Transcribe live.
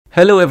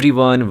Hello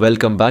everyone,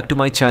 welcome back to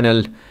my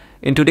channel.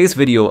 In today's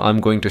video, I'm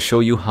going to show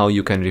you how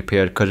you can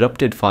repair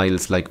corrupted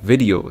files like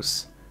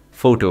videos,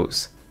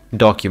 photos,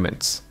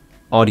 documents,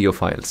 audio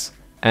files,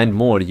 and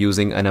more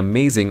using an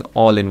amazing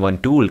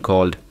all-in-one tool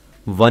called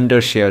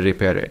Wondershare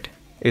Repairit.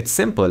 It's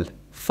simple,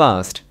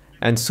 fast,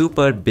 and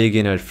super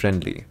beginner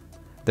friendly.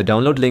 The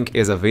download link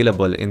is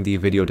available in the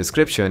video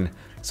description,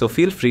 so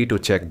feel free to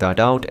check that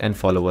out and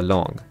follow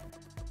along.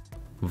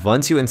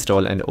 Once you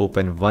install and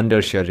open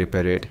Wondershare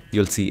Repairit,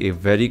 you'll see a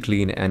very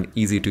clean and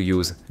easy to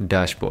use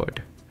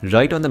dashboard.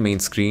 Right on the main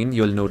screen,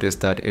 you'll notice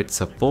that it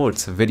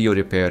supports video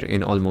repair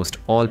in almost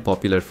all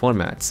popular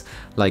formats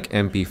like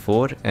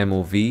MP4,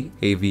 MOV,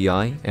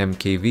 AVI,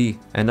 MKV,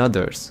 and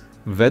others.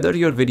 Whether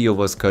your video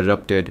was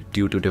corrupted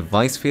due to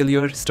device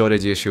failure,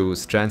 storage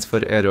issues,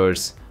 transfer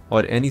errors,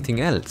 or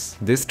anything else,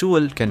 this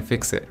tool can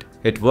fix it.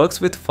 It works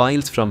with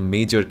files from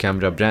major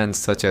camera brands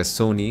such as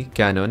Sony,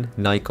 Canon,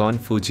 Nikon,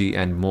 Fuji,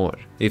 and more.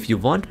 If you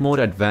want more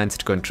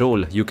advanced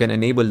control, you can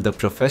enable the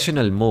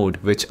professional mode,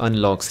 which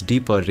unlocks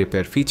deeper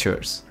repair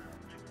features.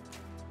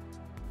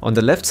 On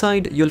the left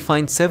side, you'll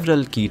find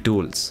several key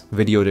tools: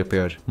 video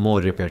repair, more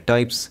repair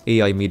types,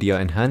 AI media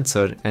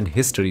enhancer, and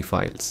history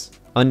files.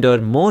 Under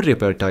more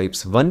repair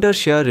types,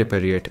 Wondershare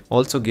Repairit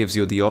also gives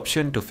you the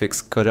option to fix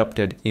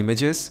corrupted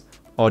images,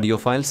 audio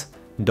files,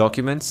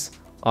 documents,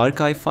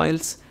 archive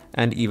files,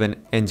 and even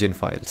engine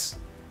files.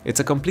 It's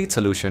a complete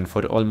solution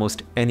for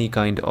almost any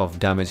kind of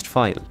damaged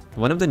file.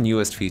 One of the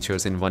newest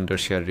features in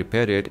Wondershare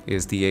Repairit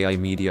is the AI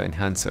media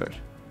enhancer.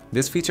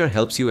 This feature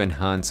helps you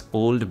enhance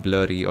old,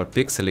 blurry, or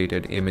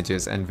pixelated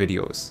images and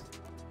videos.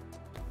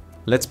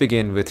 Let's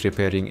begin with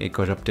repairing a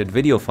corrupted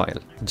video file.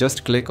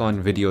 Just click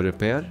on Video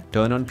Repair,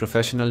 turn on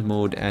Professional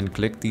mode, and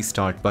click the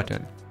Start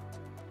button.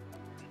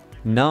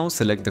 Now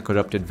select the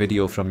corrupted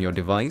video from your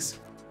device.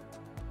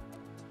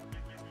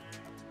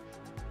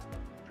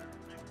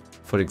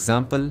 For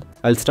example,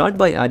 I'll start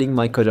by adding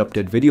my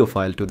corrupted video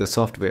file to the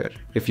software.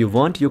 If you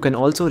want, you can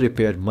also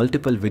repair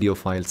multiple video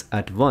files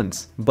at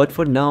once, but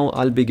for now,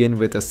 I'll begin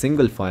with a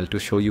single file to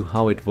show you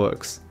how it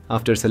works.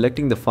 After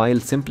selecting the file,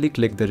 simply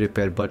click the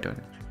Repair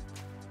button.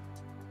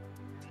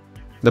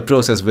 The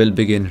process will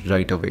begin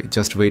right away.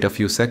 Just wait a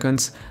few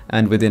seconds,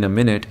 and within a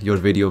minute, your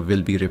video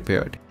will be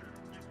repaired.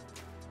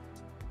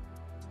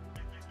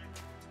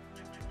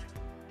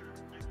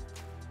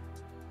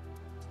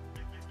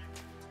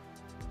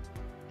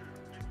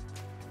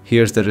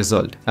 Here's the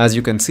result. As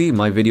you can see,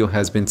 my video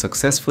has been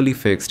successfully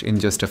fixed in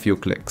just a few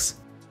clicks.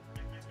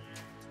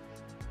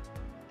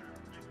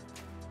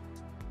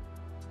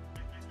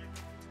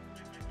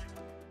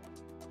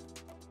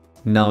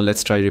 Now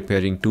let's try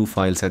repairing two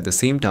files at the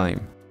same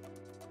time.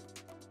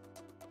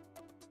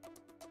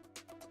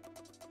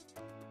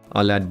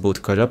 I'll add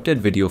both corrupted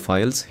video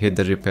files, hit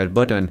the Repair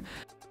button,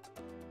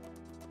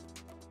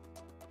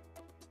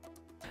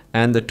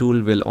 and the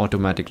tool will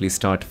automatically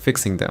start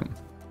fixing them.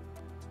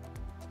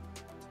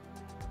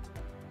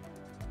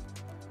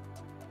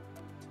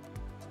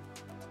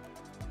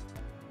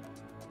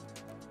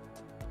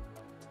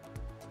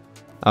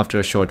 After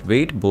a short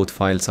wait, both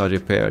files are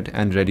repaired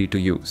and ready to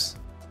use.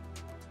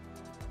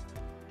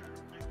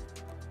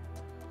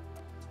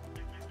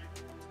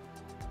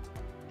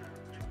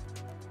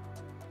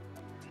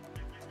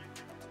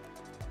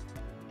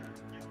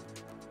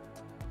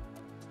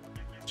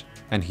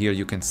 And here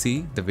you can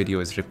see the video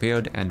is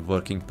repaired and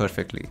working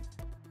perfectly.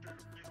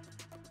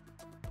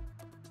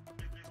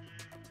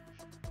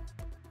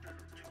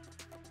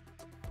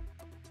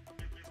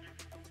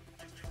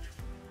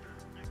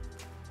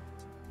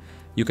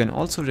 You can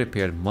also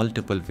repair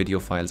multiple video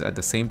files at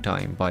the same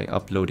time by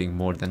uploading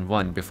more than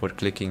one before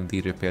clicking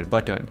the Repair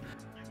button.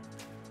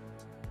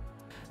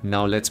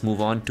 Now let's move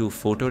on to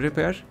photo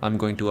repair. I'm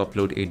going to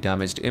upload a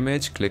damaged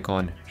image, click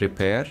on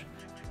Repair.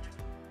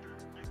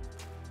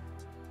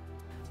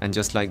 And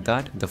just like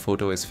that, the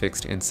photo is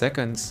fixed in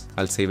seconds.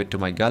 I'll save it to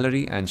my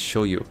gallery and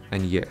show you.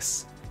 And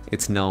yes,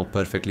 it's now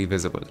perfectly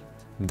visible.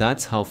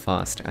 That's how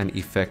fast and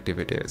effective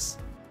it is.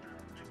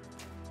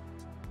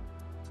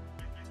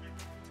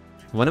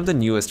 One of the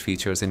newest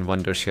features in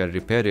Wondershare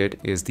Repairit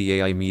is the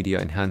AI media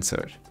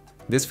enhancer.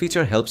 This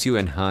feature helps you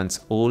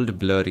enhance old,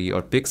 blurry,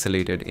 or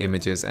pixelated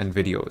images and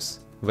videos.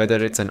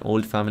 Whether it's an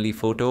old family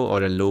photo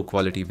or a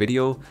low-quality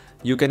video,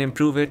 you can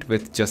improve it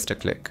with just a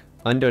click.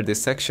 Under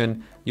this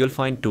section, you'll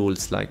find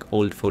tools like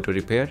Old Photo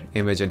Repair,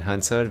 Image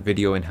Enhancer,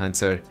 Video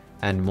Enhancer,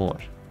 and more.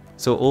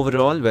 So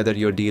overall, whether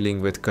you're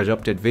dealing with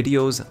corrupted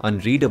videos,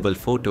 unreadable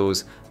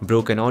photos,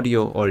 broken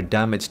audio, or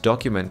damaged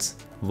documents,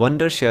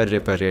 Wondershare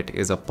Repairit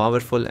is a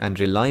powerful and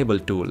reliable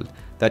tool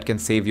that can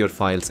save your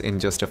files in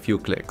just a few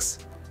clicks.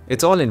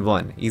 It's all in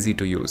one, easy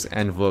to use,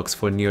 and works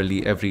for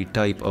nearly every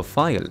type of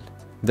file.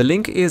 The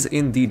link is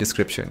in the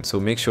description, so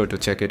make sure to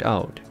check it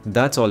out.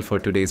 That's all for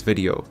today's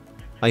video.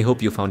 I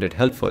hope you found it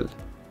helpful.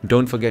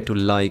 Don't forget to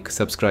like,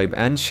 subscribe,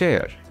 and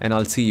share, and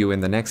I'll see you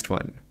in the next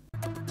one.